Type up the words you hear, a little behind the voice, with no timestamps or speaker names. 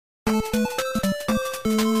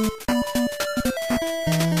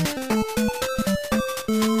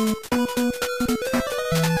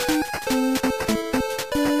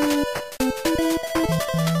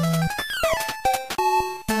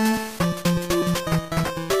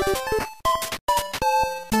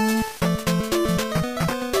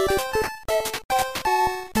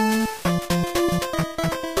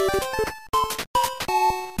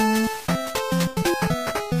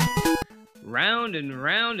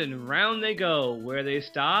and round they go. Where they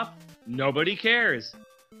stop, nobody cares.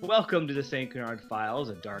 Welcome to the St. Canard Files,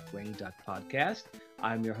 a Darkwing Duck podcast.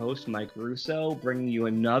 I'm your host, Mike Russo, bringing you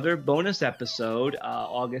another bonus episode.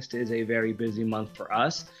 August is a very busy month for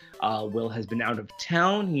us. Will has been out of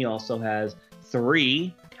town. He also has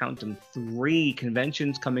three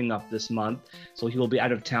conventions coming up this month. So he will be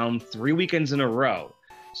out of town 3 weekends in a row.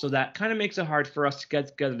 So that kind of makes it hard for us to get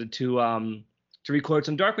together to record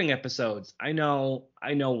some Darkwing episodes. I know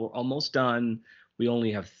we're almost done. We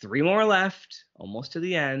only have 3 more left, almost to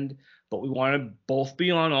the end, but we want to both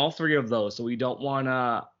be on all 3 of those, so we don't want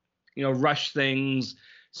to, rush things.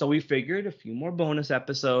 So we figured a few more bonus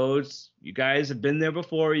episodes. You guys have been there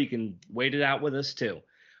before. You can wait it out with us too.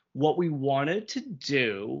 What we wanted to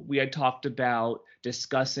do, we had talked about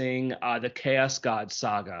discussing the Chaos God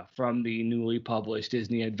saga from the newly published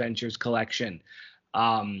Disney Adventures collection.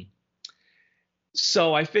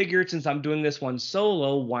 So I figured since I'm doing this one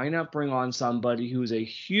solo, why not bring on somebody who's a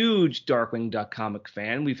huge Darkwing Duck comic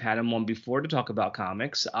fan? We've had him on before to talk about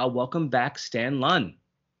comics. Welcome back, Stan Lunn.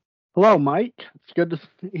 Hello, Mike. It's good to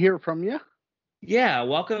hear from you. Yeah,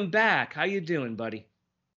 welcome back. How you doing, buddy?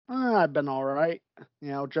 I've been all right.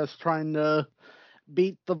 Just trying to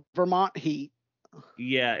beat the Vermont heat.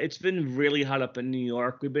 Yeah, it's been really hot up in New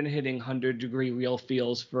York. We've been hitting 100-degree real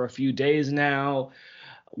feels for a few days now.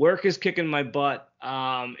 Work is kicking my butt.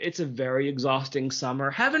 It's a very exhausting summer.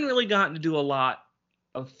 Haven't really gotten to do a lot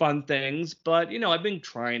of fun things, but, I've been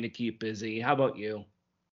trying to keep busy. How about you?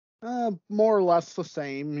 More or less the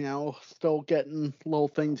same. Still getting little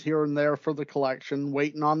things here and there for the collection,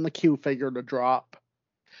 waiting on the Q figure to drop.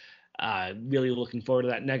 Really looking forward to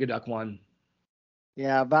that Negaduck one.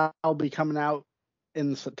 Yeah, that'll be coming out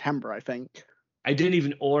in September, I think. I didn't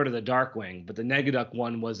even order the Darkwing, but the Negaduck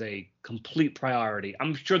one was a complete priority.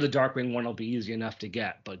 I'm sure the Darkwing one will be easy enough to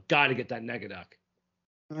get, but got to get that Negaduck.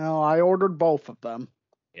 Well, I ordered both of them.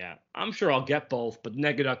 Yeah, I'm sure I'll get both, but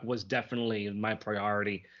Negaduck was definitely my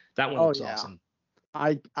priority. That one looks awesome.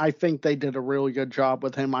 I think they did a really good job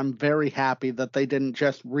with him. I'm very happy that they didn't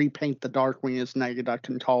just repaint the Darkwing as Negaduck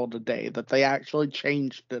and call it a day, that they actually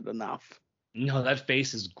changed it enough. No, that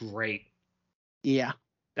face is great. Yeah.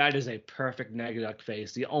 That is a perfect Negaduck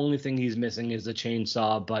face. The only thing he's missing is the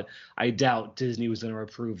chainsaw, but I doubt Disney was going to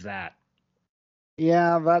approve that.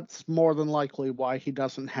 Yeah, that's more than likely why he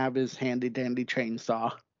doesn't have his handy-dandy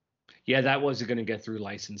chainsaw. Yeah, that was going to get through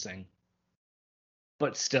licensing.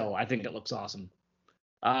 But still, I think it looks awesome.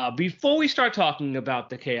 Before we start talking about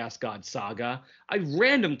the Chaos God saga, a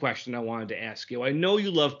random question I wanted to ask you. I know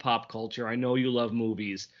you love pop culture. I know you love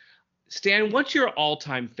movies. Stan, what's your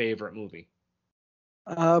all-time favorite movie?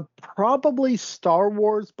 Probably Star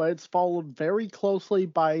Wars, but it's followed very closely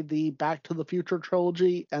by the Back to the Future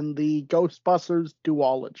trilogy and the Ghostbusters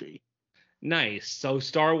duology. Nice. So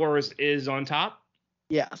Star Wars is on top?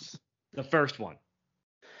 Yes. The first one.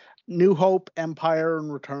 New Hope, Empire,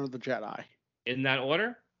 and Return of the Jedi. In that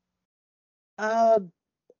order?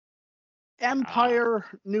 Empire,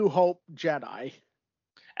 New Hope, Jedi.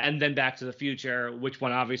 And then Back to the Future, which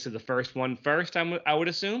one? Obviously the first one first, I would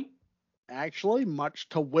assume? Actually, much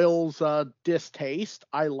to Will's distaste,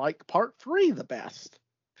 I like Part 3 the best.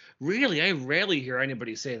 Really? I rarely hear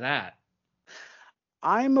anybody say that.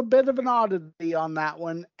 I'm a bit of an oddity on that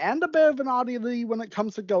one, and a bit of an oddity when it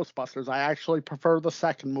comes to Ghostbusters. I actually prefer the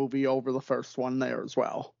second movie over the first one there as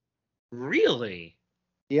well. Really?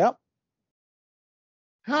 Yep.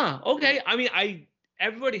 Huh. Okay. I mean,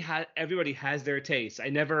 everybody has their taste. I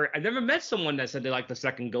never met someone that said they liked the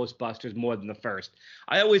second Ghostbusters more than the first.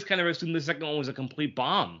 I always kind of assumed the second one was a complete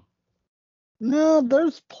bomb. No,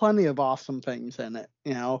 there's plenty of awesome things in it.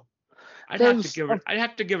 I'd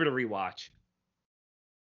have to give it a rewatch.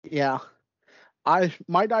 Yeah. I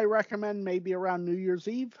recommend maybe around New Year's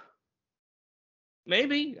Eve?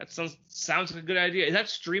 Maybe. That sounds like a good idea. Is that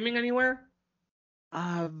streaming anywhere?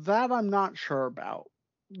 That I'm not sure about.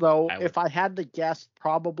 Though, if I had to guess,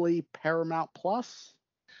 probably Paramount Plus.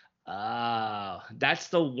 That's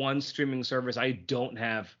the one streaming service I don't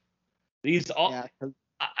have. I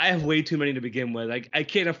have way too many to begin with. I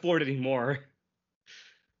can't afford any more.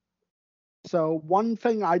 So one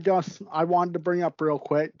thing I wanted to bring up real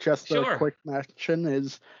quick, just a quick mention,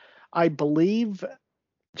 is I believe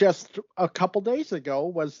just a couple days ago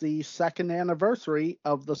was the 2nd anniversary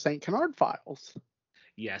of the St. Canard Files.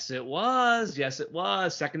 Yes, it was.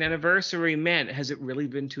 2nd anniversary. Man, has it really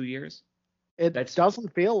been 2 years? It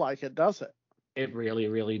doesn't feel like it, does it? It really,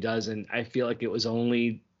 really doesn't. I feel like it was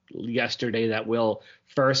only yesterday that Will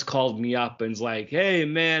first called me up and's like, hey,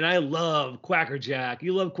 man, I love Quackerjack.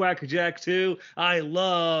 You love Quackerjack too? I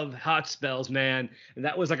love Hot Spells, man. And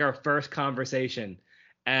that was like our first conversation.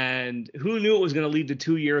 And who knew it was going to lead to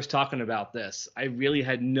 2 years talking about this? I really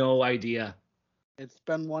had no idea. It's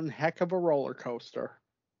been one heck of a roller coaster.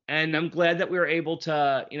 And I'm glad that we were able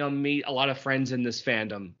to, meet a lot of friends in this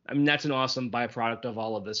fandom. I mean, that's an awesome byproduct of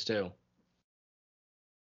all of this too.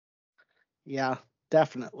 Yeah,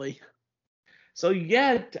 definitely. So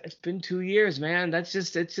yeah, it's been 2 years, man. It's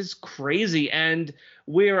just crazy. And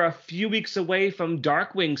we're a few weeks away from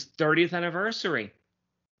Darkwing's 30th anniversary,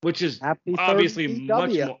 which is obviously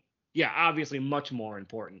much more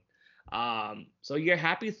important. So yeah,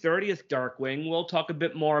 happy 30th, Darkwing. We'll talk a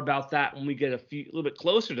bit more about that when we get a little bit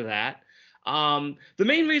closer to that. The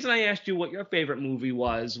main reason I asked you what your favorite movie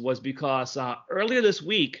was because earlier this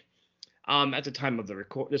week, at the time of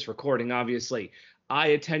this recording, obviously, I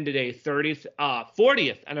attended a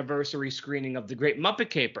 40th anniversary screening of The Great Muppet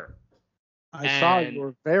Caper. I saw you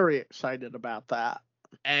were very excited about that.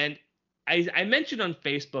 And I mentioned on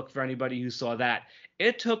Facebook, for anybody who saw that,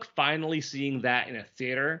 it took finally seeing that in a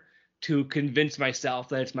theater to convince myself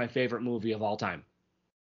that it's my favorite movie of all time.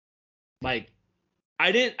 Like,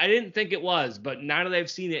 I didn't think it was, but now that I've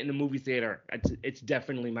seen it in the movie theater, it's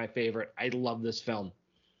definitely my favorite. I love this film.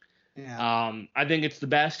 Yeah. I think it's the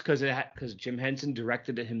best because Jim Henson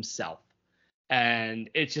directed it himself, and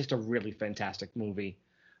it's just a really fantastic movie.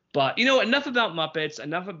 But enough about Muppets,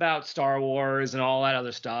 enough about Star Wars and all that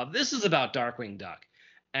other stuff. This is about Darkwing Duck,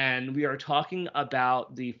 and we are talking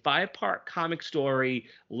about the 5-part comic story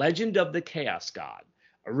Legend of the Chaos God,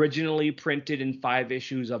 originally printed in 5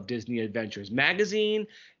 issues of Disney Adventures magazine,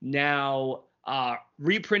 now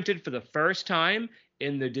reprinted for the first time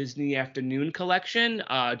in the Disney Afternoon collection,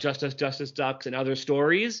 Justice Ducks and Other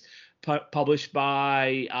Stories, published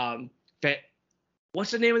by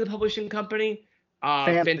what's the name of the publishing company?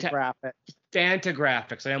 Fantagraphics.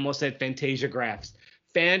 Fantagraphics. I almost said Fantasia Graphs.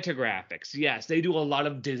 Fantagraphics. Yes, they do a lot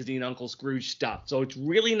of Disney and Uncle Scrooge stuff. So it's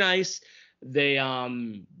really nice. They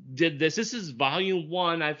did this. This is volume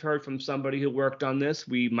 1. I've heard from somebody who worked on this.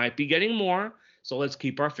 We might be getting more, so let's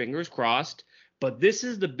keep our fingers crossed. But this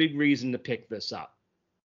is the big reason to pick this up.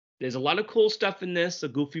 There's a lot of cool stuff in this, a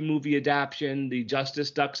Goofy movie adaptation, the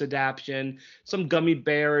Justice Ducks adaptation, some Gummy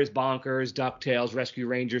Bears, Bonkers, DuckTales, Rescue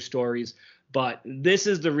Rangers stories. But this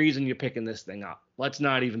is the reason you're picking this thing up. Let's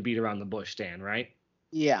not even beat around the bush, Stan, right?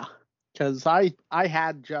 Yeah, because I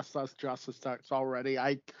had Justice Ducks already.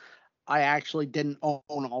 I actually didn't own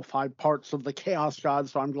all 5 parts of the Chaos God,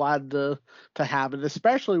 so I'm glad to have it,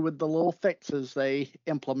 especially with the little fixes they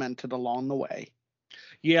implemented along the way.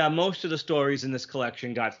 Yeah, most of the stories in this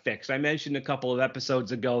collection got fixed. I mentioned a couple of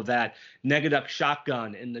episodes ago that Negaduck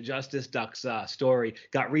shotgun in the Justice Ducks story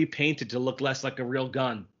got repainted to look less like a real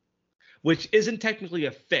gun, which isn't technically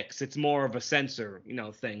a fix. It's more of a censor,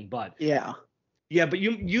 thing. But yeah, but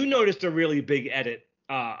you noticed a really big edit,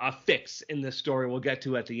 a fix in this story. We'll get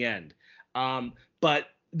to at the end. But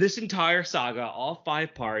this entire saga, all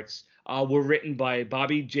 5 parts, were written by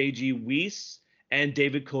Bobby J.G. Weiss and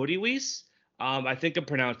David Cody Weiss. I think I'm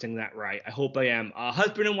pronouncing that right. I hope I am.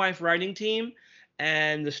 Husband and wife writing team,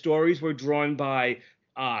 and the stories were drawn by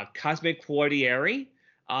Cosmic Quartieri.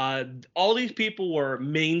 All these people were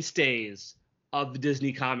mainstays of the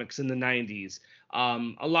Disney comics in the 90s.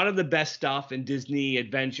 A lot of the best stuff in Disney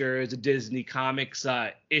Adventures, the Disney Comics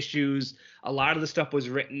issues, a lot of the stuff was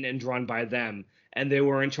written and drawn by them, and they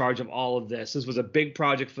were in charge of all of this. This was a big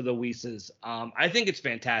project for the Weisses. I think it's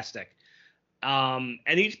fantastic.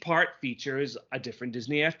 And each part features a different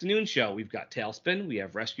Disney afternoon show. We've got Tailspin, we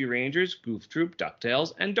have Rescue Rangers, Goof Troop,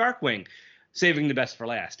 DuckTales, and Darkwing. Saving the best for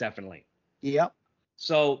last, definitely. Yep.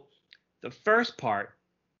 So the first part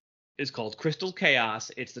is called Crystal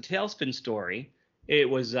Chaos. It's the Tailspin story. It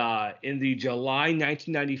was in the July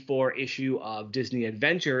 1994 issue of Disney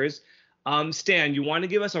Adventures. Stan, you want to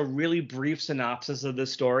give us a really brief synopsis of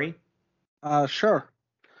this story? Sure.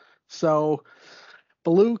 So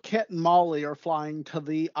Baloo, Kit, and Molly are flying to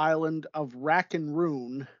the island of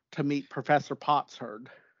Rack-and-Ruin to meet Professor Potsherd.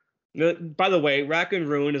 By the way,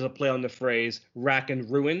 Rack-and-Ruin is a play on the phrase rack and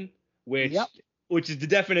ruin, which is the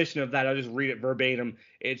definition of that. I'll just read it verbatim.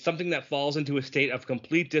 It's something that falls into a state of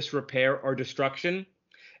complete disrepair or destruction.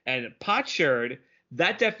 And Potsherd,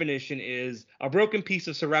 that definition is a broken piece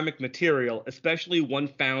of ceramic material, especially one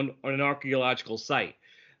found on an archaeological site.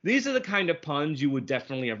 These are the kind of puns you would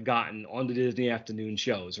definitely have gotten on the Disney afternoon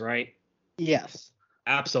shows, right? Yes.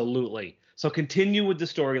 Absolutely. So continue with the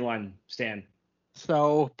storyline, Stan.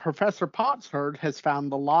 So Professor Potsherd has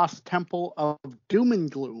found the lost temple of Doom and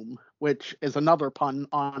Gloom, which is another pun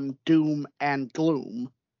on doom and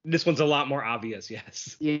gloom. This one's a lot more obvious,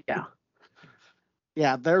 yes. Yeah.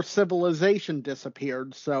 Yeah, their civilization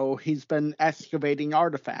disappeared, so he's been excavating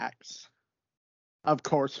artifacts. of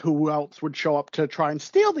course, who else would show up to try and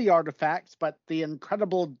steal the artifacts but the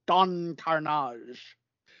incredible Don Carnage?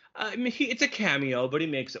 I mean, it's a cameo, but he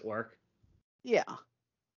makes it work. Yeah.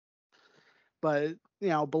 But,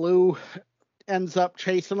 Baloo ends up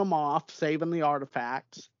chasing them off, saving the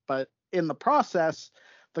artifacts. But in the process,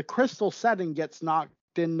 the crystal setting gets knocked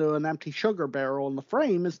into an empty sugar barrel, and the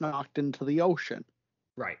frame is knocked into the ocean.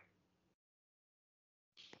 Right.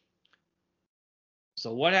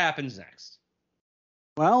 So what happens next?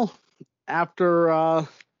 Well, after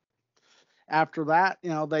that,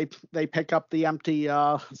 they pick up the empty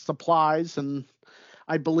supplies, and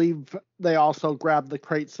I believe they also grab the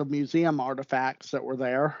crates of museum artifacts that were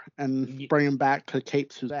there and bring them back to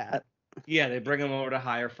Cape Suzette. Yeah, they bring them over to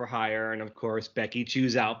Hire for Hire, and of course Becky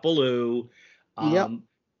chews out Baloo. Yep.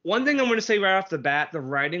 One thing I'm going to say right off the bat, the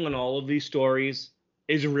writing on all of these stories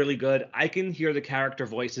is really good. I can hear the character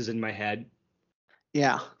voices in my head.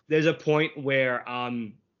 Yeah. There's a point where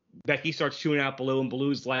Becky starts chewing out Baloo, and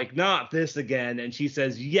Baloo's like, not this again. And she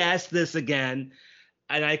says, yes, this again.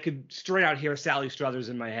 And I could straight out hear Sally Struthers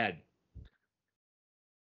in my head.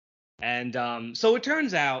 And so it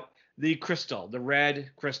turns out the crystal, the red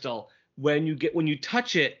crystal, when you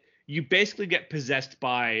touch it, you basically get possessed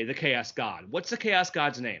by the Chaos God. What's the Chaos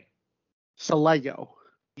God's name? Salego.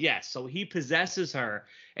 Yes, so he possesses her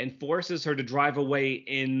and forces her to drive away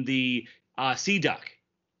in the Sea Duck.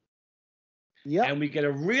 Yep. And we get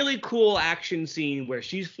a really cool action scene where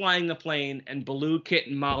she's flying the plane and Baloo, Kit,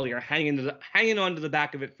 and Molly are hanging onto the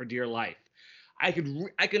back of it for dear life. I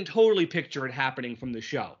can totally picture it happening from the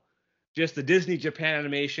show. Just the Disney Japan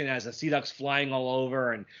animation as the Sea Duck's flying all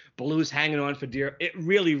over and Baloo's hanging on for dear. It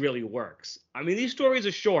really, really works. I mean, these stories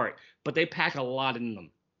are short, but they pack a lot in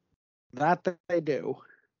them. That they do.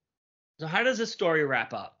 So how does this story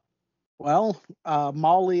wrap up? Well,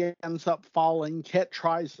 Molly ends up falling. Kit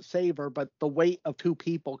tries to save her, but the weight of two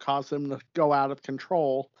people causes him to go out of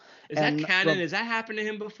control. Is that canon? Has that happened to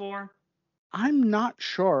him before? I'm not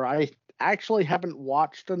sure. I actually haven't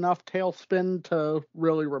watched enough TaleSpin to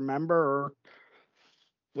really remember.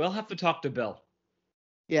 We'll have to talk to Bill.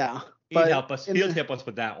 Yeah. He'll help us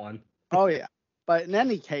with that one. Oh, yeah. But in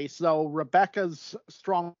any case, though, Rebecca's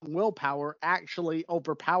strong willpower actually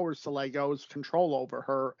overpowers Salego's control over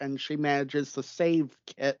her, and she manages to save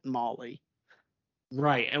Kit and Molly.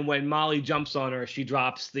 Right, and when Molly jumps on her, she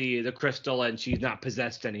drops the crystal, and she's not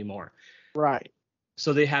possessed anymore. Right.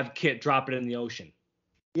 So they have Kit drop it in the ocean.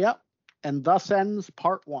 Yep, and thus ends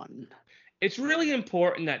part 1. It's really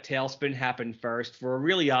important that TaleSpin happened first for a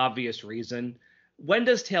really obvious reason. When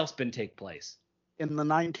does TaleSpin take place? In the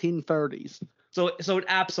 1930s. So it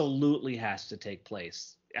absolutely has to take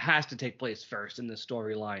place. It has to take place first in the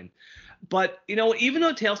storyline. But, even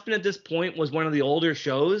though TaleSpin at this point was one of the older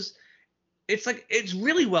shows, it's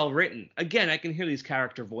really well written. Again, I can hear these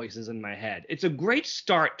character voices in my head. It's a great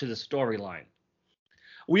start to the storyline.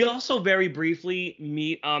 We also very briefly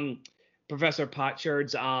meet Professor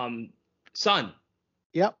Pochard's son.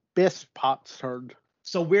 Yep, Biff Pochard.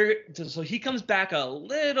 So he comes back a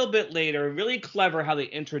little bit later. Really clever how they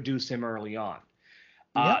introduce him early on.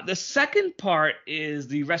 Yep. The second part is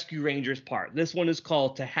the Rescue Rangers part. This one is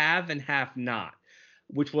called To Have and Have Not,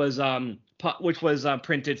 which was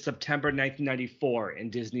printed September 1994 in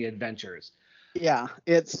Disney Adventures. Yeah,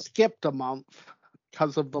 it skipped a month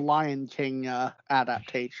because of the Lion King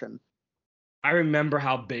adaptation. I remember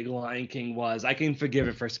how big Lion King was. I can forgive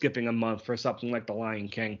it for skipping a month for something like the Lion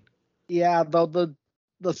King. Yeah, though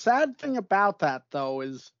the sad thing about that, though,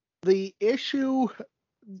 is the issue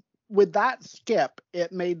with that skip,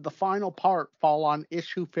 it made the final part fall on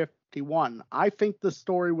issue 51. I think the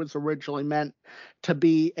story was originally meant to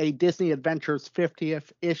be a Disney Adventures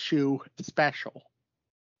 50th issue special.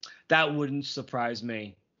 That wouldn't surprise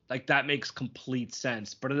me. Like, that makes complete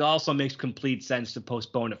sense. But it also makes complete sense to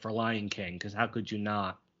postpone it for Lion King, because how could you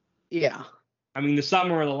not? Yeah. I mean, the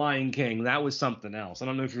Summer of the Lion King, that was something else. I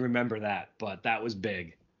don't know if you remember that, but that was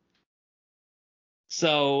big.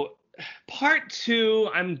 So, part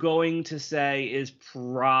 2, I'm going to say, is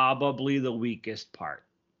probably the weakest part.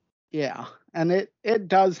 Yeah, and it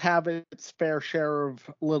does have its fair share of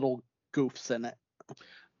little goofs in it.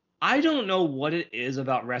 I don't know what it is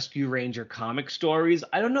about Rescue Ranger comic stories.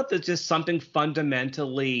 I don't know if there's just something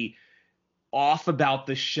fundamentally off about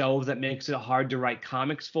the show that makes it hard to write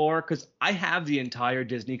comics for, because I have the entire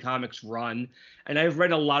Disney Comics run, and I've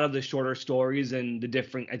read a lot of the shorter stories and the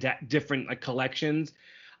different like collections.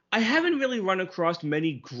 I haven't really run across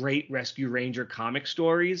many great Rescue Ranger comic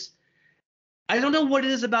stories. I don't know what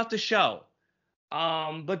it is about the show,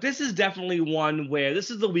 but this is definitely one where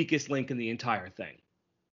this is the weakest link in the entire thing.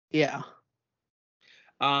 Yeah.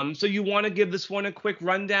 So you want to give this one a quick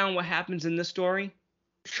rundown? What happens in this story?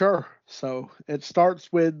 Sure. So it starts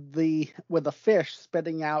with a fish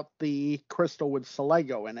spitting out the crystal with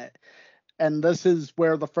Selego in it. And this is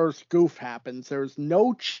where the first goof happens. There's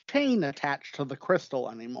no chain attached to the crystal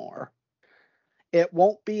anymore. It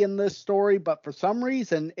won't be in this story, but for some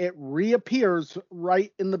reason it reappears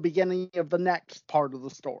right in the beginning of the next part of the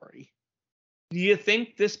story. Do you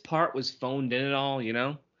think this part was phoned in at all, you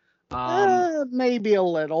know? Maybe a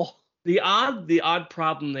little. The odd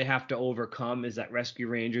problem they have to overcome is that Rescue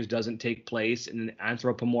Rangers doesn't take place in an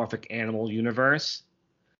anthropomorphic animal universe.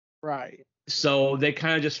 Right. So they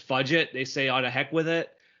kind of just fudge it. They say, "Oh, the heck with it,"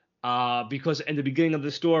 because in the beginning of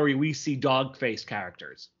the story we see dog-faced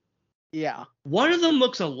characters. Yeah. One of them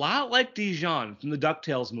looks a lot like Dijon from the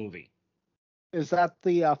DuckTales movie. Is that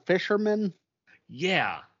the fisherman?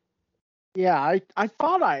 Yeah. Yeah, I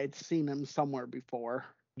thought I had seen him somewhere before.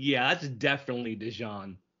 Yeah, that's definitely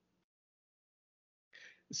Dijon.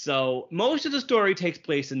 So most of the story takes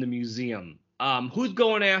place in the museum. Who's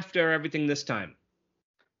going after everything this time?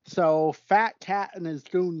 So Fat Cat and his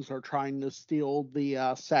goons are trying to steal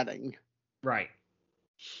the setting. Right.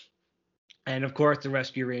 And of course, the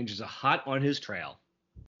Rescue Rangers are hot on his trail.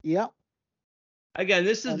 Yep. Again,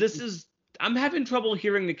 this is. I'm having trouble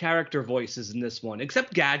hearing the character voices in this one,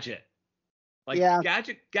 except Gadget. Like, yeah.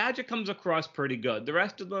 Gadget comes across pretty good. The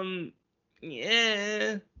rest of them,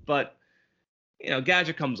 yeah, but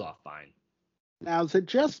Gadget comes off fine. Now, is it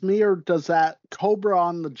just me, or does that Cobra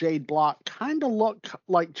on the Jade block kind of look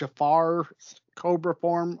like Jafar's Cobra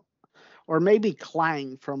form, or maybe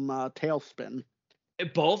Clang from Tailspin?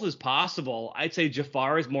 Both is possible. I'd say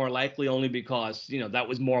Jafar is more likely only because that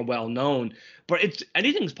was more well known. But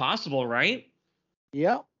anything's possible, right?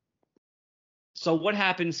 Yep. So what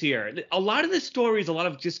happens here? A lot of this story is a lot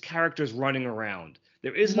of just characters running around.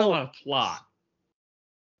 There isn't a lot of plot.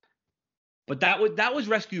 But that was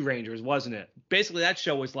Rescue Rangers, wasn't it? Basically, that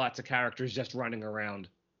show was lots of characters just running around.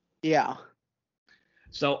 Yeah.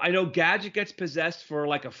 So I know Gadget gets possessed for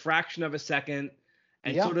like a fraction of a second,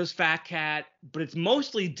 and so does Fat Cat, but it's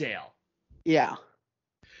mostly Dale. Yeah.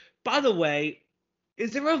 By the way,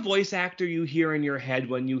 is there a voice actor you hear in your head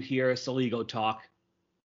when you hear Selego talk?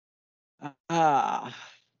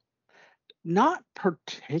 Not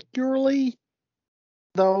particularly,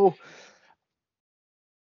 though.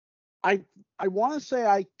 I want to say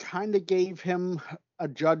I kind of gave him a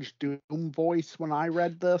Judge Doom voice when I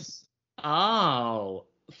read this. Oh,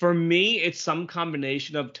 for me, it's some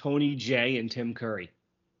combination of Tony Jay and Tim Curry.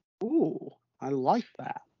 Ooh, I like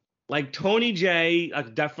that. Like Tony Jay,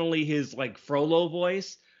 definitely his like Frollo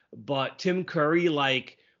voice, but Tim Curry,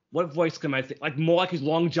 like what voice can I think? Like more like his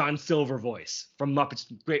Long John Silver voice from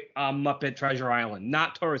Muppet Treasure Island,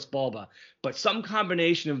 not Taurus Bulba, but some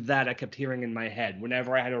combination of that I kept hearing in my head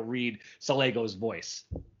whenever I had to read Selego's voice.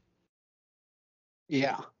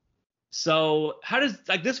 Yeah. So how does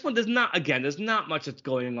this one? There's not much that's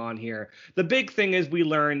going on here. The big thing is we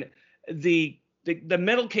learn the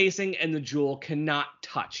metal casing and the jewel cannot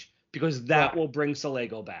touch because that will bring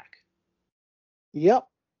Selego back. Yep.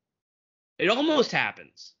 It almost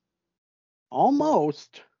happens.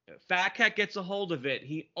 Almost. Fat Cat gets a hold of it.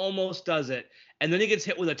 He almost does it. And then he gets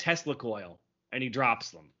hit with a Tesla coil and he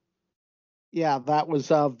drops them. Yeah, that was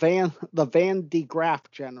the Van de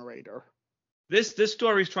Graaff generator. This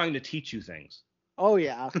story is trying to teach you things. Oh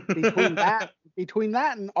yeah. Between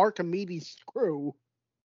that and Archimedes' screw.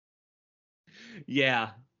 Yeah.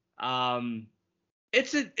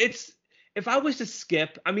 It's if I was to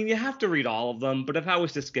skip, I mean, you have to read all of them, but if I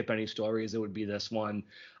was to skip any stories, it would be this one.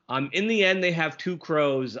 In the end, they have two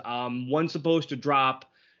crows. One's supposed to drop.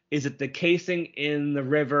 Is it the casing in the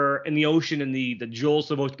river, in the ocean, and the jewel's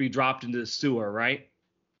supposed to be dropped into the sewer, right?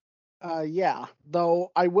 Yeah.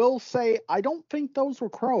 Though I will say, I don't think those were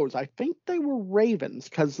crows. I think they were ravens,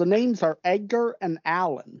 because the names are Edgar and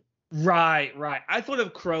Alan. Right. I thought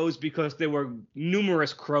of crows because there were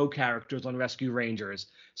numerous crow characters on Rescue Rangers,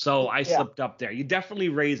 so I slipped up there. You definitely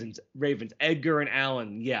ravens, Edgar and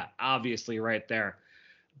Alan. Yeah, obviously right there.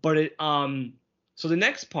 But so the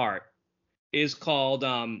next part is called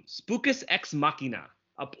Spookus Ex Machina,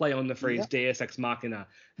 a play on the phrase Deus Ex Machina.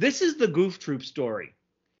 This is the Goof Troop story.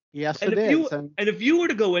 Yes, it is. And if you were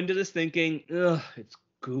to go into this thinking, ugh, it's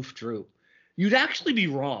Goof Troop, you'd actually be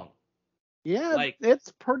wrong. Yeah,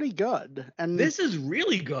 it's pretty good. And this is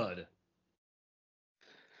really good.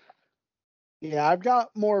 Yeah, I've got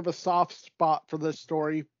more of a soft spot for this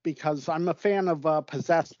story because I'm a fan of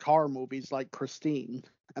possessed car movies like Christine.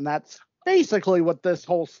 And that's basically what this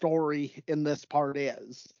whole story in this part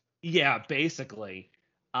is. Yeah, basically.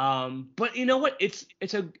 But you know what?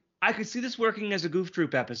 I could see this working as a Goof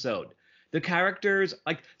Troop episode. The characters,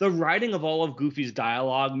 like the writing of all of Goofy's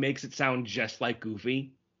dialogue makes it sound just like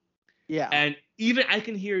Goofy. Yeah. And even I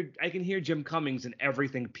can hear Jim Cummings in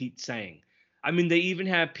everything Pete's saying. I mean, they even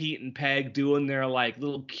have Pete and Peg doing their like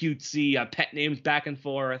little cutesy pet names back and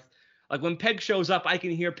forth. Like when Peg shows up, I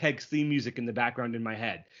can hear Peg's theme music in the background in my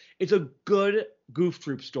head. It's a good Goof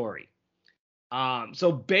Troop story.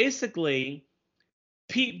 So basically,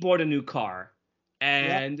 Pete bought a new car,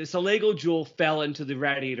 and the Lego jewel fell into the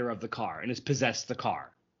radiator of the car and has possessed the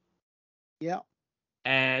car. Yeah.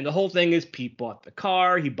 And the whole thing is Pete bought the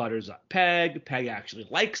car. He butters up Peg. Peg actually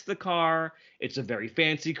likes the car. It's a very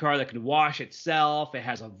fancy car that can wash itself. It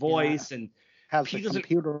has a voice and has Pete a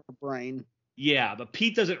computer brain. Yeah, but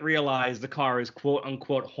Pete doesn't realize the car is quote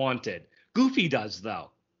unquote haunted. Goofy does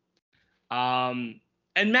though. And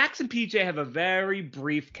Max and PJ have a very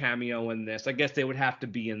brief cameo in this. I guess they would have to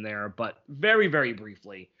be in there, but very, very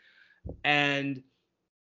briefly. And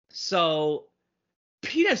so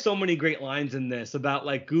Pete has so many great lines in this about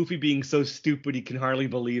like Goofy being so stupid he can hardly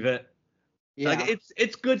believe it. Yeah. Like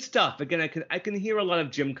it's good stuff. Again, I can hear a lot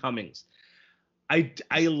of Jim Cummings. I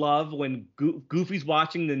love when Goofy's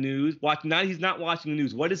watching the news. He's not watching the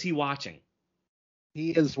news. What is he watching?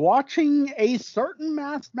 He is watching a certain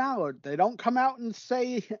masked mallard. They don't come out and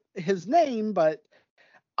say his name, but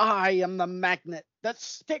I am the magnet that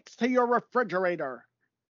sticks to your refrigerator.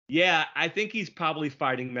 Yeah, I think he's probably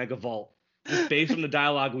fighting Megavolt, just based on the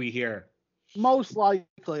dialogue we hear. Most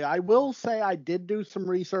likely. I will say I did do some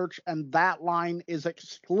research, and that line is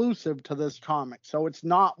exclusive to this comic. So it's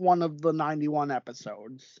not one of the 91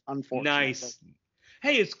 episodes, unfortunately. Nice.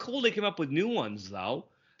 Hey, it's cool they came up with new ones, though.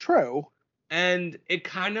 True. And it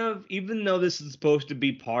kind of, even though this is supposed to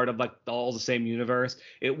be part of like all the same universe,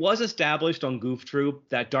 it was established on Goof Troop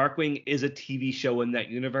that Darkwing is a TV show in that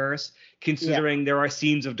universe, considering there are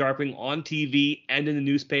scenes of Darkwing on TV and in the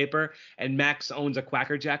newspaper, and Max owns a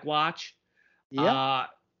Quacker Jack watch. Yeah.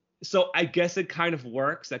 So I guess it kind of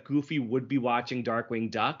works that Goofy would be watching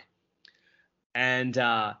Darkwing Duck. And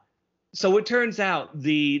so it turns out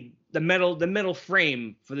the metal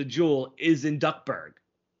frame for the jewel is in Duckburg.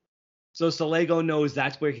 So Lego knows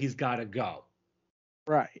that's where he's got to go.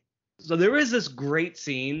 Right. So there is this great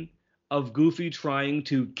scene of Goofy trying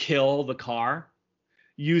to kill the car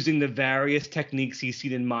using the various techniques he's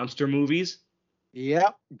seen in monster movies.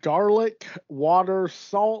 Yep. Garlic, water,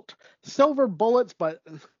 salt, silver bullets, but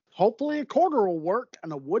hopefully a quarter will work,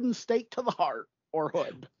 and a wooden stake to the heart or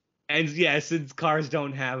hood. And yeah, since cars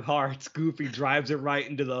don't have hearts, Goofy drives it right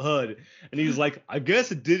into the hood. And he's like, I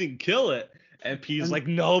guess it didn't kill it. And Pete's like,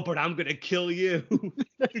 no, but I'm going to kill you.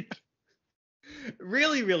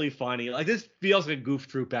 Really, really funny. Like, this feels like a Goof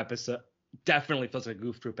Troop episode. Definitely feels like a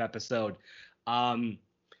Goof Troop episode.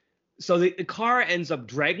 So the car ends up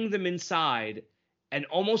dragging them inside and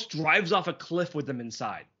almost drives off a cliff with them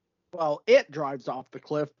inside. Well, it drives off the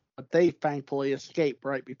cliff, but they thankfully escape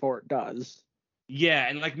right before it does. Yeah,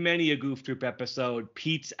 and like many a Goof Troop episode,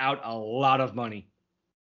 Pete's out a lot of money.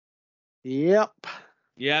 Yep.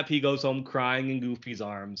 Yep, he goes home crying in Goofy's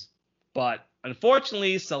arms. But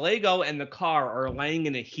unfortunately, Lego and the car are laying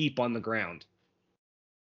in a heap on the ground.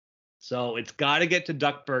 So it's got to get to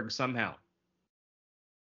Duckburg somehow.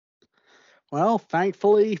 Well,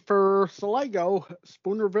 thankfully for Lego,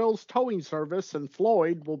 Spoonerville's towing service and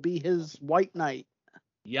Floyd will be his white knight.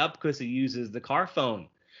 Yep, because he uses the car phone,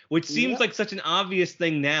 which seems like such an obvious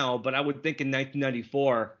thing now, but I would think in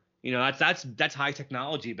 1994, that's high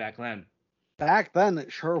technology back then. Back then,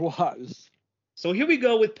 it sure was. So here we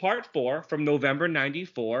go with part 4 from November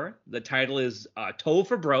 94. The title is Tow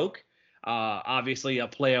for Broke. Obviously a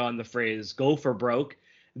play on the phrase go for broke.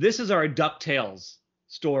 This is our DuckTales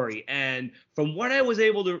story. And from what I was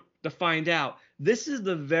able to find out, this is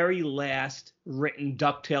the very last written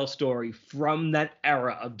DuckTales story from that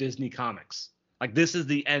era of Disney Comics. Like, this is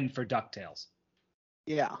the end for DuckTales.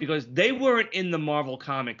 Yeah. Because they weren't in the Marvel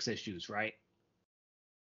Comics issues, right?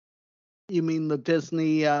 You mean the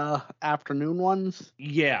Disney afternoon ones?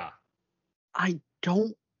 Yeah. I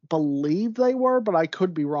don't believe they were, but I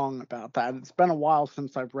could be wrong about that. It's been a while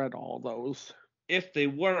since I've read all those. If they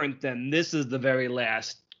weren't, then this is the very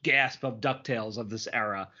last gasp of DuckTales of this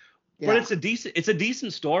era. Yeah. But it's a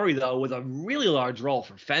decent story, though, with a really large role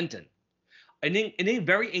for Fenton. And a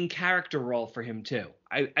very in-character role for him, too.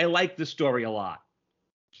 I like the story a lot.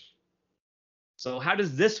 So how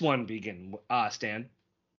does this one begin, Stan?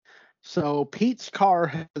 So Pete's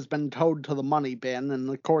car has been towed to the money bin, and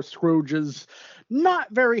of course Scrooge is not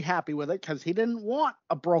very happy with it because he didn't want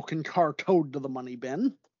a broken car towed to the money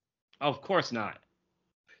bin. Of course not.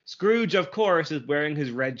 Scrooge, of course, is wearing his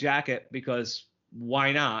red jacket because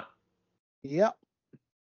why not? Yep.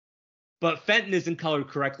 But Fenton isn't colored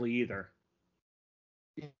correctly either.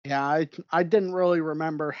 Yeah, I didn't really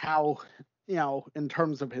remember how, in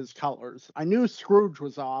terms of his colors. I knew Scrooge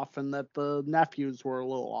was off and that the nephews were a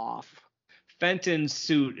little off. Fenton's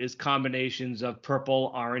suit is combinations of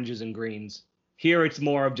purple, oranges, and greens. Here it's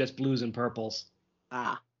more of just blues and purples.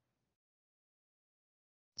 Ah.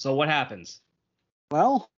 So what happens?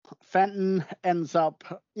 Well, Fenton ends up,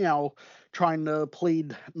 trying to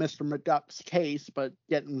plead Mr. McDuck's case, but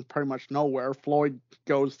getting pretty much nowhere. Floyd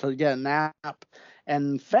goes to get a nap,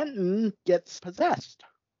 and Fenton gets possessed.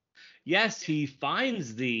 Yes, he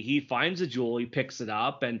finds the jewel, he picks it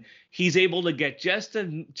up, and he's able to get just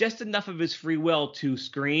enough of his free will to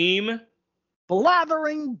scream,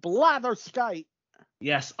 "Blathering blatherskite!"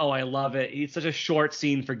 Yes, oh, I love it. It's such a short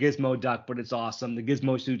scene for Gizmo Duck, but it's awesome. The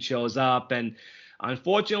Gizmo suit shows up, and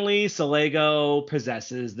unfortunately, Salego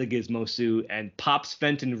possesses the Gizmo suit and pops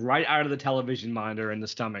Fenton right out of the television monitor in the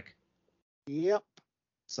stomach. Yep.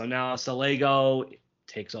 So now Salego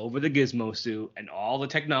takes over the Gizmo suit and all the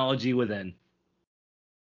technology within.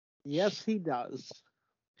 Yes, he does.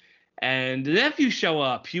 And the nephews show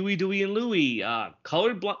up, Huey, Dewey, and Louie,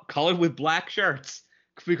 colored with black shirts.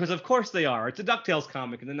 Because of course they are. It's a DuckTales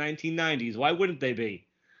comic in the 1990s. Why wouldn't they be?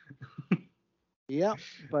 Yep,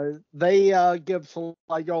 but they give Salego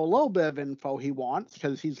a little bit of info he wants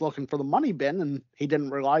because he's looking for the money bin and he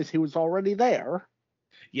didn't realize he was already there.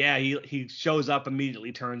 Yeah, he shows up,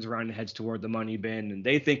 immediately turns around and heads toward the money bin, and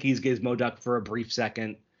they think he's Gizmo Duck for a brief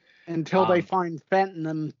second. Until they find Fenton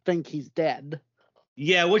and think he's dead.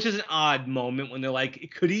 Yeah, which is an odd moment when they're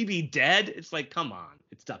like, could he be dead? It's like, come on,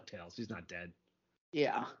 it's DuckTales. He's not dead.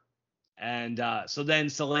 Yeah. And so then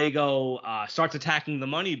Salego starts attacking the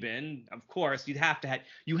money bin. Of course, you have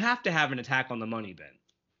to have an attack on the money bin.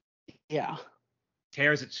 Yeah.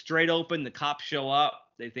 Tears it straight open. The cops show up.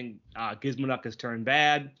 They think Gizmo Duck has turned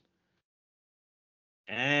bad.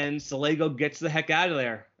 And Salego gets the heck out of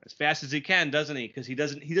there as fast as he can, doesn't he? Because he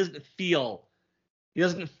doesn't feel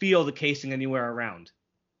the casing anywhere around.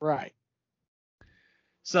 Right.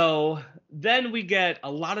 So then we get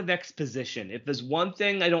a lot of exposition. If there's one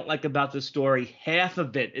thing I don't like about the story, half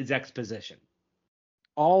of it is exposition.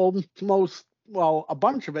 Almost, well, a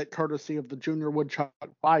bunch of it courtesy of the Junior Woodchuck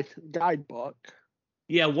guidebook.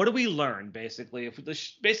 Yeah, what do we learn, basically?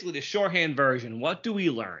 Basically the shorthand version, what do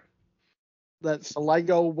we learn? That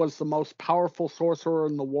Salego was the most powerful sorcerer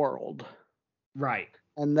in the world. Right.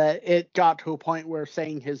 And that it got to a point where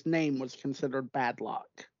saying his name was considered bad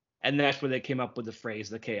luck. And that's where they came up with the phrase,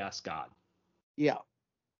 the Chaos God. Yeah.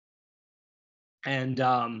 And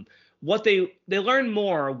what they learn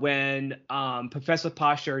more when Professor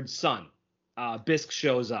Pochard's son, Bisk,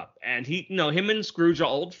 shows up. And him and Scrooge are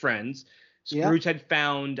old friends. Scrooge had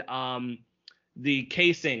found the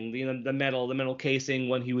casing, the metal casing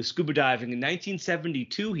when he was scuba diving in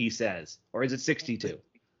 1972, he says. Or is it 62?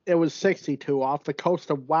 It was 62 off the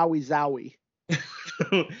coast of Wowie Zowie.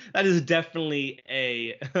 That is definitely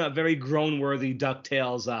a very grown-worthy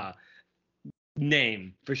DuckTales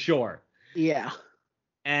name, for sure. Yeah.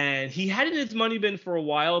 And he had it in his money bin for a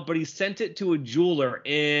while, but he sent it to a jeweler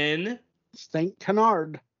in St.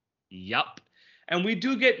 Canard. Yup. And we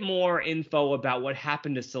do get more info about what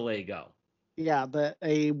happened to Salego. Yeah,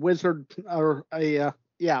 a wizard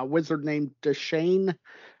named Deshane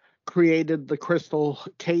created the crystal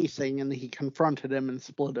casing, and he confronted him and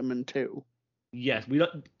split him in two. Yes,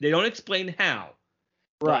 they don't explain how.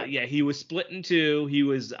 Right. Yeah, he was split in two. He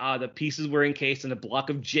was the pieces were encased in a block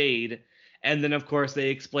of jade, and then of course they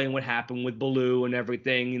explain what happened with Baloo and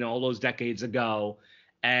everything, all those decades ago.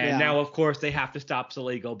 And now of course they have to stop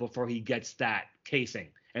Salego before he gets that casing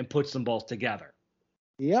and puts them both together.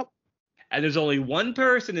 Yep. And there's only one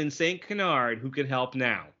person in St. Canard who can help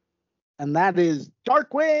now. And that is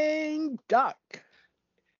Darkwing Duck.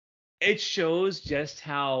 It shows just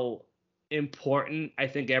how important I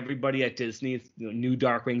think everybody at Disney knew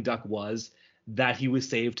Darkwing Duck was, that he was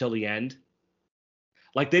saved till the end.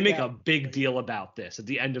 Like, they make a big deal about this at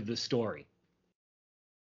the end of the story.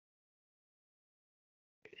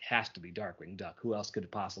 It has to be Darkwing Duck. Who else could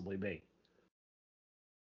it possibly be?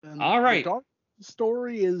 And all right. The Dark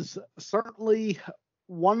story is certainly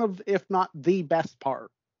one of, if not the best part.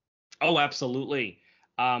 Oh, absolutely.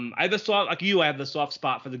 I have the soft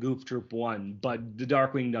spot for the Goof Troop one, but the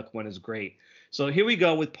Darkwing Duck one is great. So here we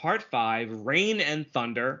go with part 5, Rain and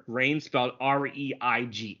Thunder. Rain spelled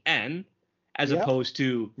R-E-I-G-N, as opposed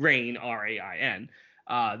to Rain, R-A-I-N.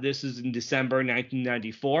 This is in December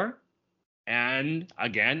 1994. And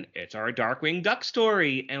again, it's our Darkwing Duck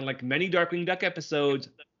story. And like many Darkwing Duck episodes,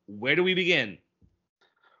 where do we begin?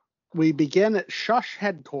 We begin at Shush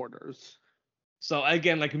headquarters. So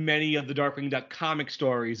again, like many of the Darkwing Duck comic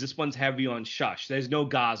stories, this one's heavy on Shush. There's no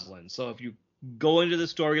Goslin. So if you go into the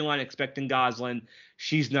storyline expecting Goslin,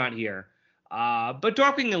 she's not here. But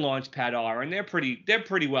Darkwing and Launchpad are, and they're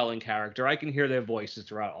pretty well in character. I can hear their voices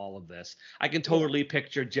throughout all of this. I can totally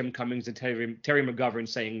picture Jim Cummings and Terry McGovern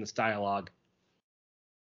saying this dialogue.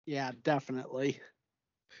 Yeah, definitely.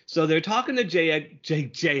 So they're talking to Jay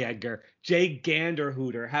Ganderhooter.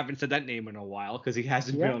 Haven't said that name in a while because he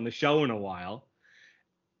hasn't been on the show in a while.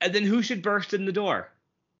 And then who should burst in the door?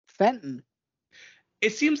 Fenton.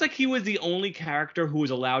 It seems like he was the only character who was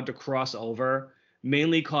allowed to cross over,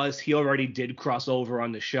 mainly because he already did cross over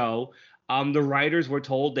on the show. The writers were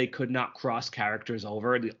told they could not cross characters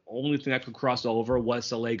over. The only thing that could cross over was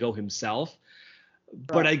Salego himself.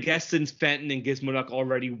 But I guess since Fenton and Gizmo Duck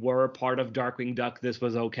already were part of Darkwing Duck, this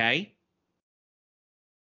was okay.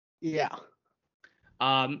 Yeah.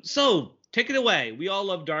 So take it away. We all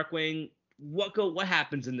love Darkwing. What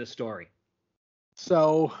happens in this story?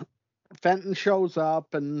 So Fenton shows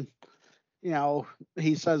up and,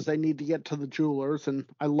 he says they need to get to the jewelers. And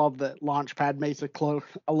I love that Launchpad makes a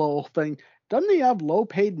little thing. Doesn't he have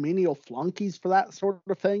low-paid menial flunkies for that sort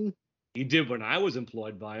of thing? He did when I was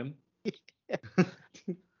employed by him.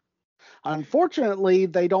 Unfortunately,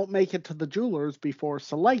 they don't make it to the jewelers before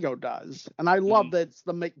Salego does. And I love that it's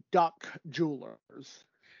the McDuck Jewelers.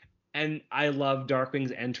 And I love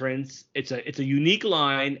Darkwing's entrance. It's a unique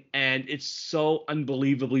line, and it's so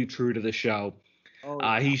unbelievably true to the show.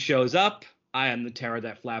 He shows up. I am the terror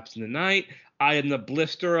that flaps in the night. I am the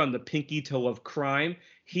blister on the pinky toe of crime.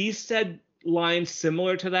 He said lines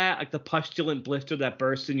similar to that, like the pustulant blister that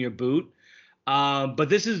bursts in your boot. But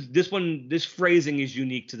this phrasing is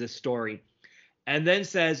unique to this story. And then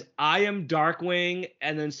says, I am Darkwing,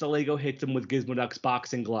 and then Salego hits him with Gizmo Duck's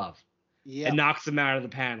boxing glove. And knocks him out of the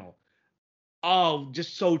panel. Oh,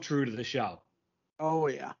 just so true to the show. Oh,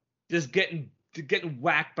 yeah. Just getting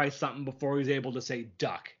whacked by something before he's able to say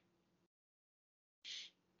duck.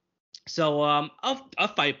 So a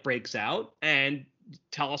fight breaks out, and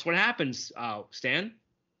tell us what happens, Stan.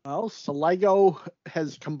 Well, Salego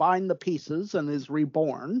has combined the pieces and is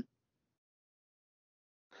reborn.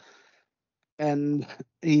 And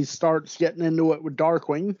he starts getting into it with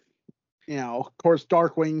Darkwing. Of course,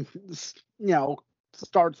 Darkwing,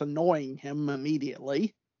 starts annoying him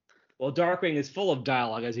immediately. Well, Darkwing is full of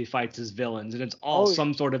dialogue as he fights his villains, and it's all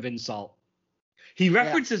some sort of insult. He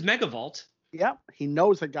references Megavolt. Yep, he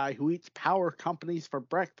knows a guy who eats power companies for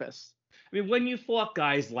breakfast. I mean, when you fought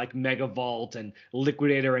guys like Megavolt and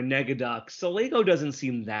Liquidator and Negaduck, Salego doesn't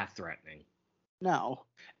seem that threatening. No.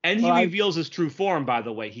 And he reveals his true form, by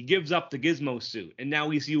the way. He gives up the Gizmo suit, and now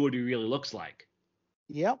we see what he really looks like.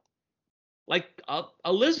 Yep. Like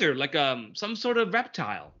a lizard, like some sort of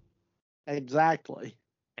reptile. Exactly.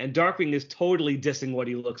 And Darkwing is totally dissing what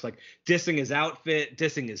he looks like. Dissing his outfit,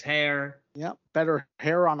 dissing his hair. Yep, better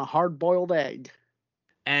hair on a hard-boiled egg.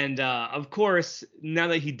 And, of course, now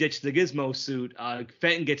that he ditched the Gizmo suit,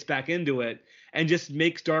 Fenton gets back into it and just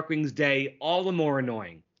makes Darkwing's day all the more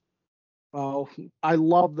annoying. Oh, I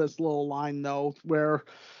love this little line, though, where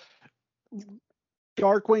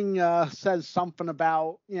Darkwing says something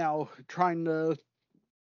about, trying to...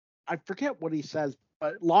 I forget what he says,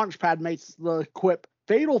 but Launchpad makes the quip,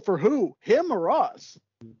 fatal for who? Him or us?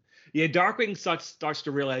 Yeah, Darkwing starts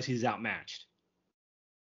to realize he's outmatched.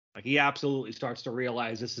 Like, he absolutely starts to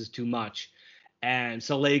realize this is too much. And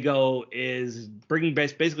Salego is bringing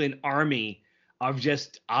basically an army of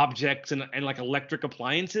just objects and like electric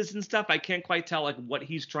appliances and stuff. I can't quite tell like what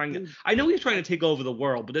he's trying to... I know he's trying to take over the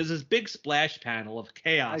world, but there's this big splash panel of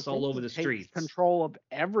chaos all over the streets. Control of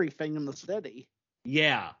everything in the city.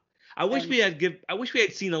 Yeah. I wish we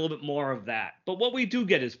had seen a little bit more of that. But what we do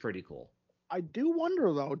get is pretty cool. I do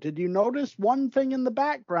wonder, though, did you notice one thing in the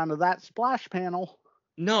background of that splash panel?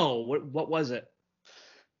 No, what was it?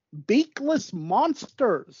 Beakless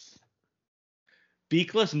monsters.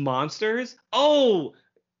 Beakless monsters? Oh,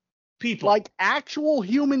 people. Like actual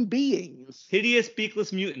human beings. Hideous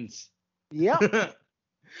beakless mutants. Yep.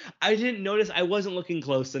 I didn't notice. I wasn't looking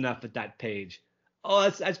close enough at that page. Oh,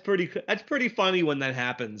 that's pretty funny when that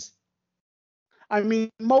happens. I mean,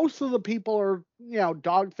 most of the people are,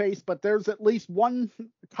 dog-faced, but there's at least one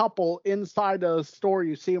couple inside a store.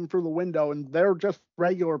 You see them through the window, and they're just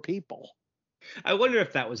regular people. I wonder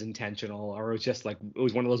if that was intentional, or it was just like it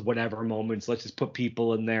was one of those whatever moments. Let's just put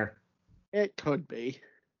people in there. It could be.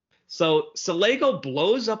 So Salego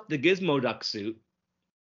blows up the Gizmo Duck suit,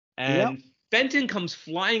 and Fenton comes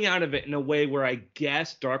flying out of it in a way where I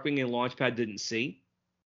guess Darkwing and Launchpad didn't see.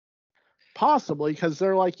 Possibly, because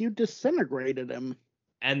they're like, you disintegrated him.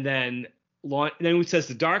 And then then he says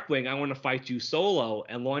to Darkwing, I want to fight you solo.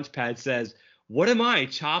 And Launchpad says, what am I,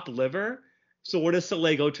 chopped liver? So what does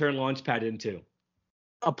Salego turn Launchpad into?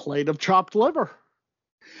 A plate of chopped liver.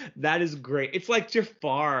 That is great. It's like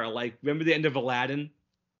Jafar. Like, remember the end of Aladdin?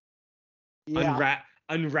 Yeah.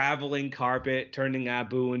 Unraveling carpet, turning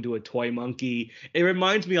Abu into a toy monkey. It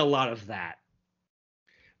reminds me a lot of that.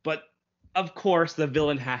 But, of course, the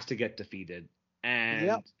villain has to get defeated.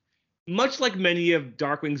 And much like many of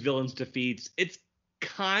Darkwing's villains' defeats, it's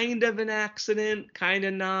kind of an accident, kind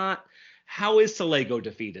of not. How is Salego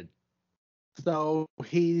defeated? So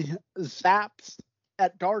he zaps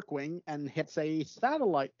at Darkwing and hits a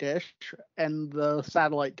satellite dish, and the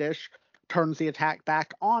satellite dish turns the attack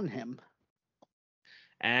back on him.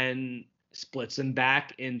 And splits him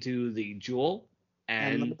back into the jewel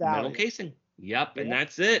and the metal casing. Yep, and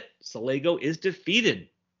that's it. Salego is defeated.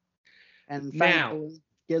 And thankfully,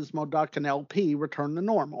 Gizmo Duck and LP return to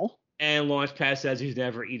normal. And Launchpad says he's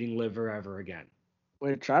never eating liver ever again.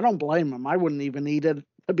 Which I don't blame him. I wouldn't even eat it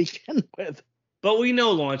to begin with. But we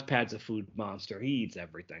know Launchpad's a food monster. He eats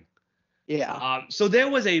everything. Yeah. So there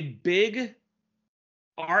was a big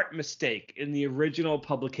art mistake in the original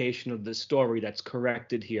publication of the story that's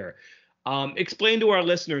corrected here. Explain to our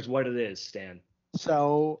listeners what it is, Stan.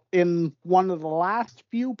 So in one of the last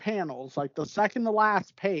few panels, like the second to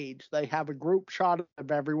last page, they have a group shot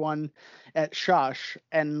of everyone at Shush.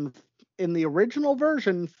 And in the original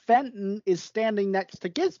version, Fenton is standing next to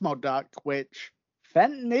Gizmo Duck, which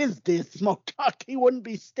Fenton is Gizmo Duck. He wouldn't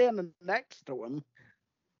be standing next to him.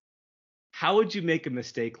 How would you make a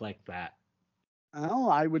mistake like that? Well,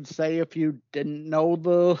 I would say if you didn't know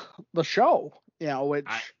the show,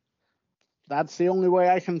 that's the only way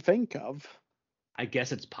I can think of. I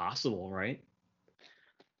guess it's possible, right?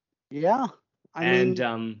 Yeah. I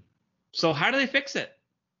mean, so how do they fix it?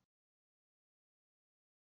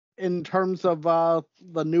 In terms of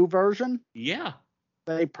the new version? Yeah.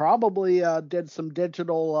 They probably did some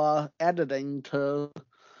digital editing to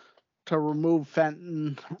remove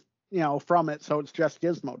Fenton, from it, so it's just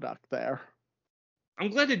Gizmo Duck there. I'm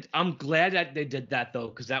glad that they did that, though,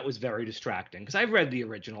 because that was very distracting. Because I've read the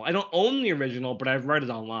original. I don't own the original, but I've read it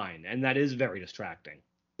online, and that is very distracting.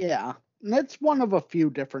 Yeah, and it's one of a few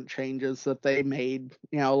different changes that they made.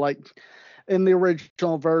 Like in the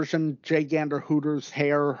original version, Jay Gander Hooter's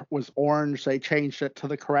hair was orange. They changed it to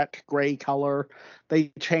the correct gray color.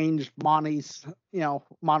 They changed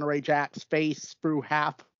Monterey Jack's face through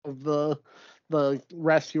half of the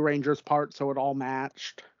Rescue Rangers part, so it all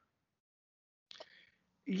matched.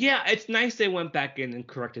 Yeah, it's nice they went back in and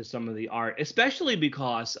corrected some of the art, especially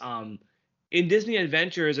because in Disney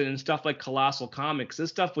Adventures and in stuff like Colossal Comics,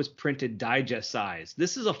 this stuff was printed digest size.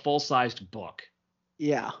 This is a full-sized book.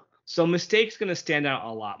 Yeah. So mistakes going to stand out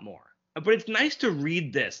a lot more. But it's nice to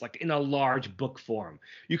read this like in a large book form.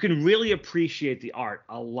 You can really appreciate the art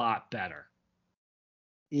a lot better.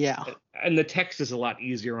 Yeah. And the text is a lot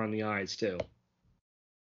easier on the eyes, too.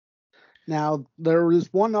 Now, there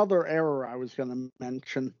is one other error I was going to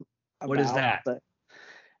mention. What is that?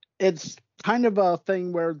 It's kind of a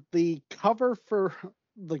thing where the cover for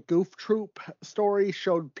the Goof Troop story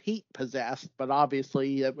showed Pete possessed, but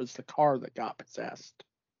obviously it was the car that got possessed.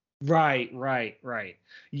 Right.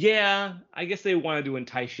 Yeah, I guess they wanted to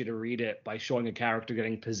entice you to read it by showing a character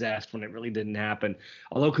getting possessed when it really didn't happen.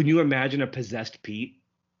 Although, can you imagine a possessed Pete?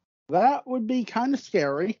 That would be kind of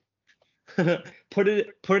scary. Put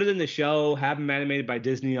it in the show, have them animated by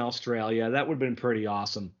Disney Australia. That would have been pretty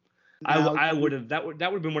awesome. Now, I would have that would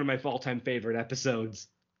have been one of my all-time favorite episodes.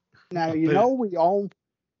 Now we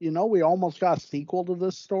almost got a sequel to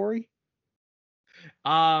this story.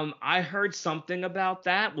 I heard something about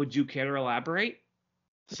that. Would you care to elaborate?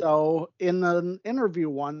 So in an interview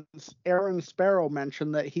once, Aaron Sparrow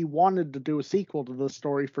mentioned that he wanted to do a sequel to this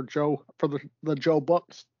story for the Joe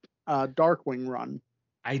Books Darkwing run.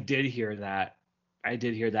 I did hear that. I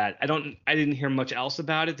didn't hear much else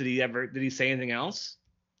about it. Did he say anything else?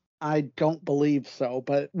 I don't believe so,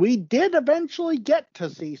 but we did eventually get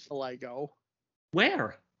to see Salego.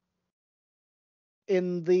 Where?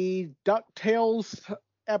 In the DuckTales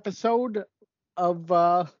episode of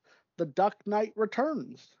The Duck Knight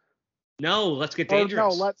Returns. No, Let's Get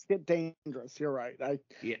Dangerous. Let's Get Dangerous. You're right.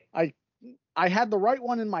 I had the right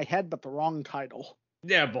one in my head, but the wrong title.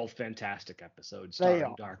 They're both fantastic episodes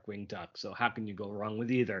starring Darkwing Duck, so how can you go wrong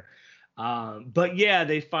with either? But yeah,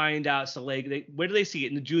 they find out Salego. Where do they see it?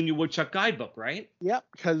 In the Junior Woodchuck Guidebook, right? Yep,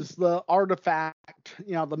 because the artifact,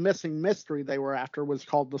 the missing mystery they were after was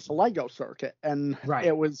called the Salego Circuit, and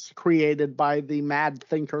It was created by the mad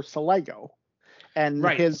thinker Salego. And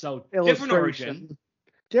his illustration, different origin.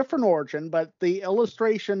 different origin, but the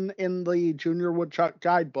illustration in the Junior Woodchuck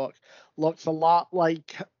guidebook looks a lot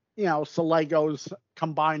like, Selego's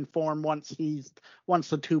combined form once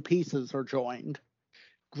the two pieces are joined.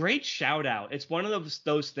 Great shout out. It's one of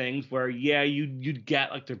those things where, yeah, you'd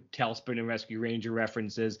get like the Tailspin and Rescue Ranger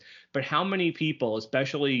references, but how many people,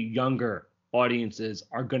 especially younger audiences,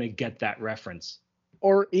 are going to get that reference?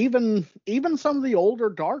 Or even some of the older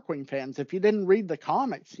Darkwing fans, if you didn't read the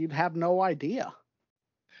comics, you'd have no idea.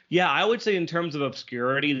 Yeah, I would say in terms of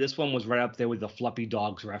obscurity, this one was right up there with the Fluffy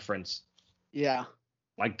Dogs reference. Yeah.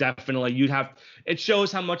 Like, definitely, it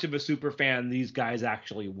shows how much of a super fan these guys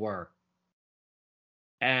actually were.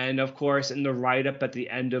 And of course, in the write-up at the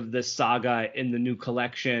end of this saga in the new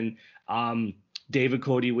collection, David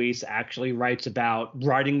Cody Weiss actually writes about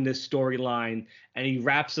writing this storyline, and he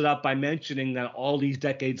wraps it up by mentioning that all these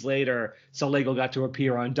decades later, Selego got to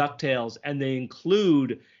appear on DuckTales, and they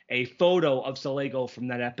include a photo of Selego from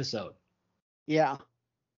that episode. Yeah.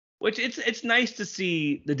 Which it's nice to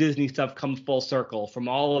see the Disney stuff come full circle from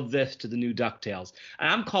all of this to the new DuckTales. And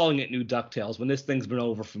I'm calling it new DuckTales when this thing's been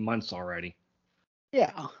over for months already.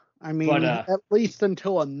 Yeah. I mean, at least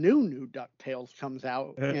until a new DuckTales comes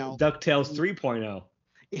out, DuckTales 3.0.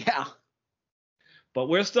 Yeah. But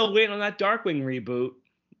we're still waiting on that Darkwing reboot.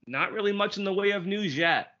 Not really much in the way of news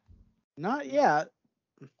yet. Not yet.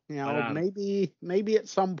 Maybe at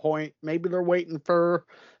some point, maybe they're waiting for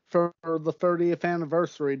the 30th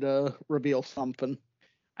anniversary to reveal something.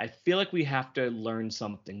 I feel like we have to learn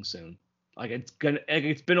something soon. Like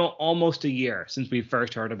it's been almost a year since we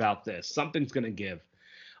first heard about this. Something's gonna give.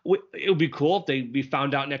 It would be cool if we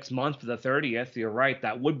found out next month for the 30th. You're right,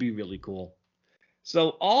 that would be really cool. So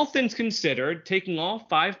all things considered, taking all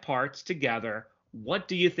 5 parts together, what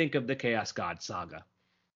do you think of the Chaos God saga?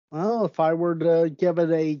 Well, if I were to give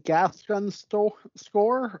it a gas gun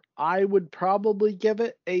score, I would probably give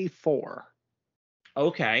it a 4.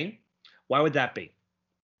 Okay. Why would that be?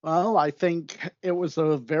 Well, I think it was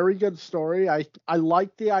a very good story. I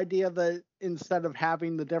like the idea that instead of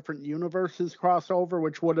having the different universes cross over,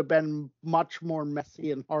 which would have been much more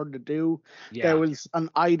messy and hard to do, there was an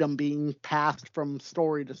item being passed from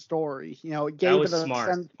story to story. It gave it a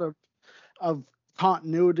sense of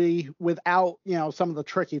continuity without, some of the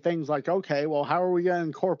tricky things like, okay, well, how are we going to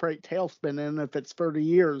incorporate Tailspin in if it's 30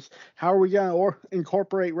 years? How are we going to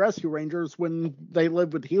incorporate Rescue Rangers when they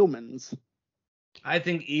live with humans? I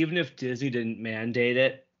think even if Disney didn't mandate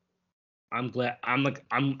it, I'm glad. I'm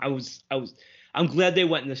glad they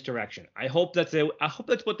went in this direction. I hope that's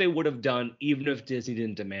what they would have done even if Disney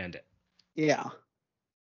didn't demand it. Yeah.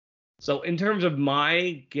 So in terms of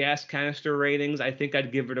my gas canister ratings, I think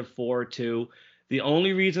I'd give it a 4 too. The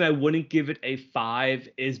only reason I wouldn't give it a 5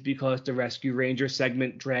 is because the Rescue Ranger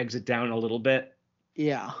segment drags it down a little bit.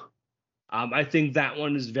 Yeah. I think that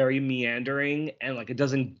one is very meandering and it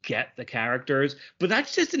doesn't get the characters, but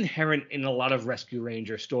that's just inherent in a lot of Rescue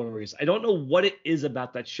Ranger stories. I don't know what it is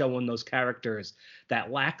about that show and those characters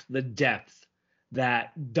that lack the depth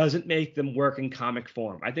that doesn't make them work in comic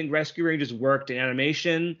form. I think Rescue Rangers worked in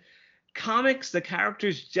animation. Comics, the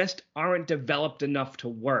characters just aren't developed enough to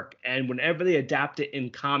work. And whenever they adapt it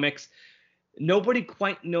in comics, nobody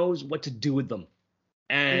quite knows what to do with them.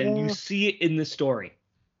 And you see it in the story.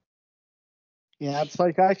 Yeah, it's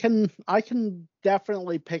like I can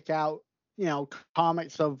definitely pick out,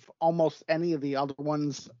 comics of almost any of the other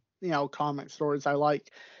ones, comic stories I like.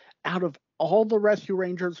 Out of all the Rescue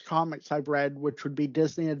Rangers comics I've read, which would be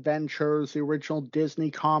Disney Adventures, the original Disney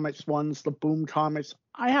comics ones, the Boom comics,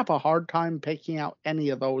 I have a hard time picking out any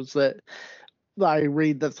of those that I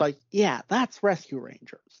read that's like, yeah, that's Rescue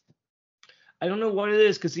Rangers. I don't know what it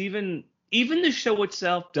is, because even the show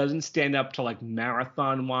itself doesn't stand up to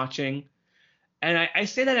marathon watching. And I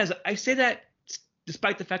say that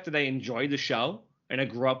despite the fact that I enjoy the show and I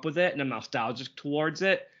grew up with it and I'm nostalgic towards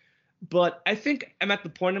it. But I think I'm at the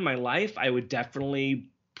point in my life I would definitely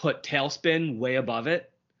put Tailspin way above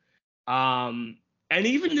it. And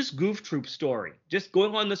even this Goof Troop story, just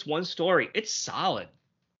going on this one story, it's solid.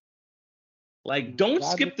 Don't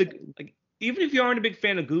skip even if you aren't a big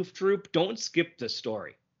fan of Goof Troop, don't skip this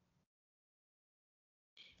story.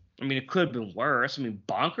 I mean, it could have been worse. I mean,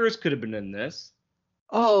 Bonkers could have been in this.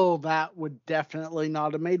 Oh, that would definitely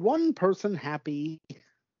not have made one person happy.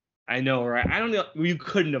 I know, right? I don't know. You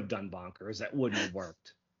couldn't have done Bonkers. That wouldn't have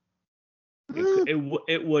worked.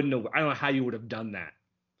 It wouldn't have. I don't know how you would have done that.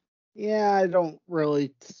 Yeah, I don't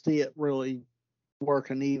really see it really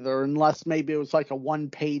working either, unless maybe it was like a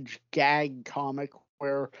 1-page gag comic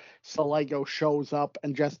where Selego shows up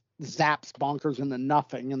and just zaps Bonkers into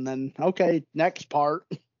nothing, and then okay, next part.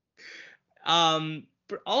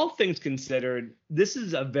 for all things considered, this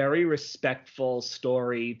is a very respectful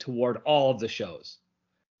story toward all of the shows.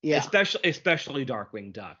 Yeah. Especially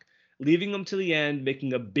Darkwing Duck. Leaving him to the end,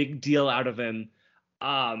 making a big deal out of him.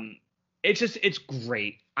 It's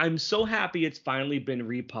great. I'm so happy it's finally been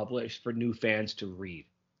republished for new fans to read.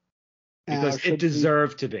 Because it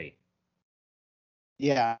deserved to be.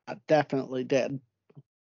 Yeah, definitely did.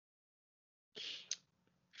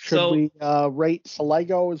 Should we rate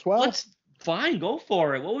Salego as well? Fine, go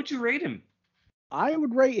for it. What would you rate him? I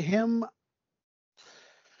would rate him.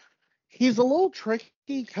 He's a little tricky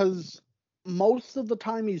because most of the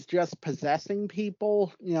time he's just possessing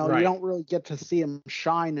people. You know, You don't really get to see him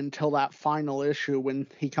shine until that final issue when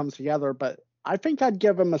he comes together. But I think I'd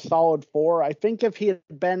give him a solid 4. I think if he had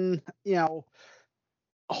been,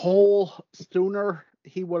 whole sooner,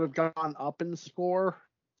 he would have gone up in score.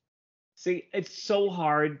 See, it's so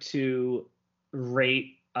hard to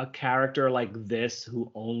rate a character like this who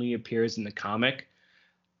only appears in the comic,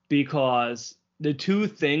 because the two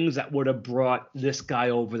things that would have brought this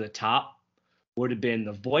guy over the top would have been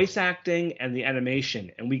the voice acting and the animation,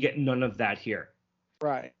 and we get none of that here.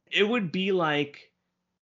 Right. It would be like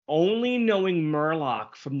only knowing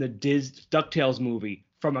Murloc from the DuckTales movie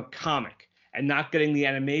from a comic and not getting the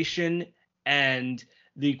animation and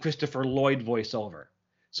the Christopher Lloyd voiceover.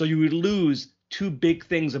 So you would lose two big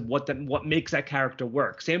things of what makes that character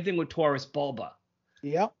work. Same thing with Taurus Bulba.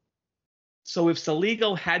 Yep. So if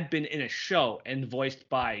Salego had been in a show and voiced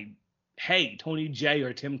by, Tony Jay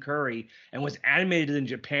or Tim Curry, and was animated in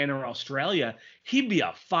Japan or Australia, he'd be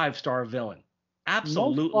a 5-star villain.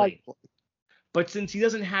 Absolutely. But since he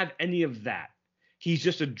doesn't have any of that, he's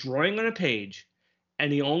just a drawing on a page,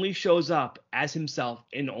 and he only shows up as himself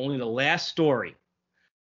in only the last story.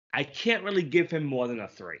 I can't really give him more than a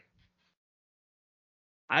 3.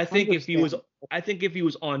 I think if he was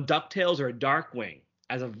on DuckTales or Darkwing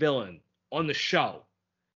as a villain on the show,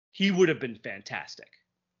 he would have been fantastic.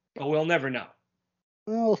 But we'll never know.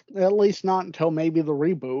 Well, at least not until maybe the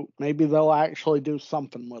reboot. Maybe they'll actually do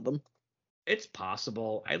something with him. It's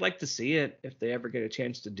possible. I'd like to see it if they ever get a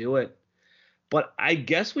chance to do it. But I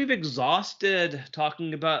guess we've exhausted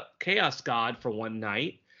talking about Chaos God for one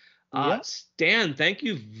night. Yep. Stan, thank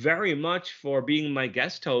you very much for being my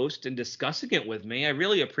guest host and discussing it with me. I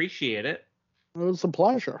really appreciate it. It was a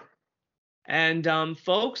pleasure. And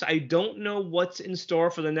folks, I don't know what's in store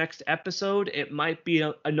for the next episode. It might be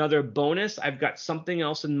another bonus. I've got something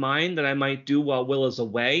else in mind that I might do while Will is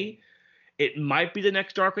away. It might be the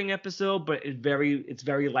next Darkwing episode, but it's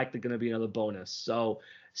very likely going to be another bonus. So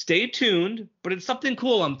stay tuned, but it's something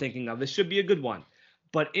cool I'm thinking of. This should be a good one.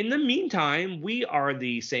 But in the meantime, we are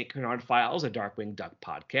the St. Canard Files, a Darkwing Duck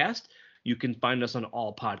podcast. You can find us on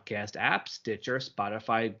all podcast apps, Stitcher,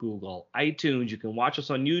 Spotify, Google, iTunes. You can watch us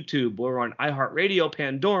on YouTube. We're on iHeartRadio,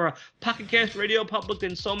 Pandora, Pocket Cast, Radio Public,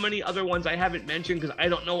 and so many other ones I haven't mentioned because I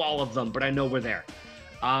don't know all of them, but I know we're there.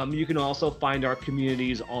 You can also find our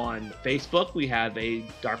communities on Facebook. We have a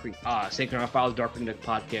St. Canard Files Darkwing Duck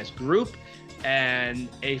podcast group and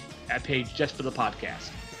a page just for the podcast.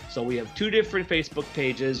 So we have 2 different Facebook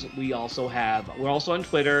pages. We're also on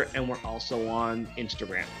Twitter, and we're also on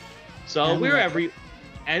Instagram. So and we're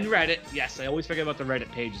and Reddit. Yes, I always forget about the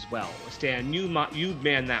Reddit page as well. Stan, you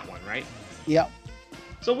man that one, right? Yep.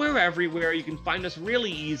 So we're everywhere. You can find us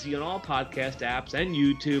really easy on all podcast apps and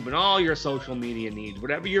YouTube and all your social media needs.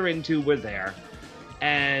 Whatever you're into, we're there.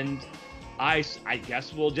 And I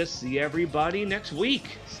guess we'll just see everybody next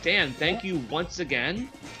week. Stan, thank you once again.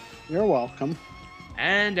 You're welcome.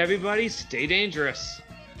 And everybody, stay dangerous.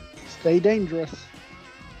 Stay dangerous.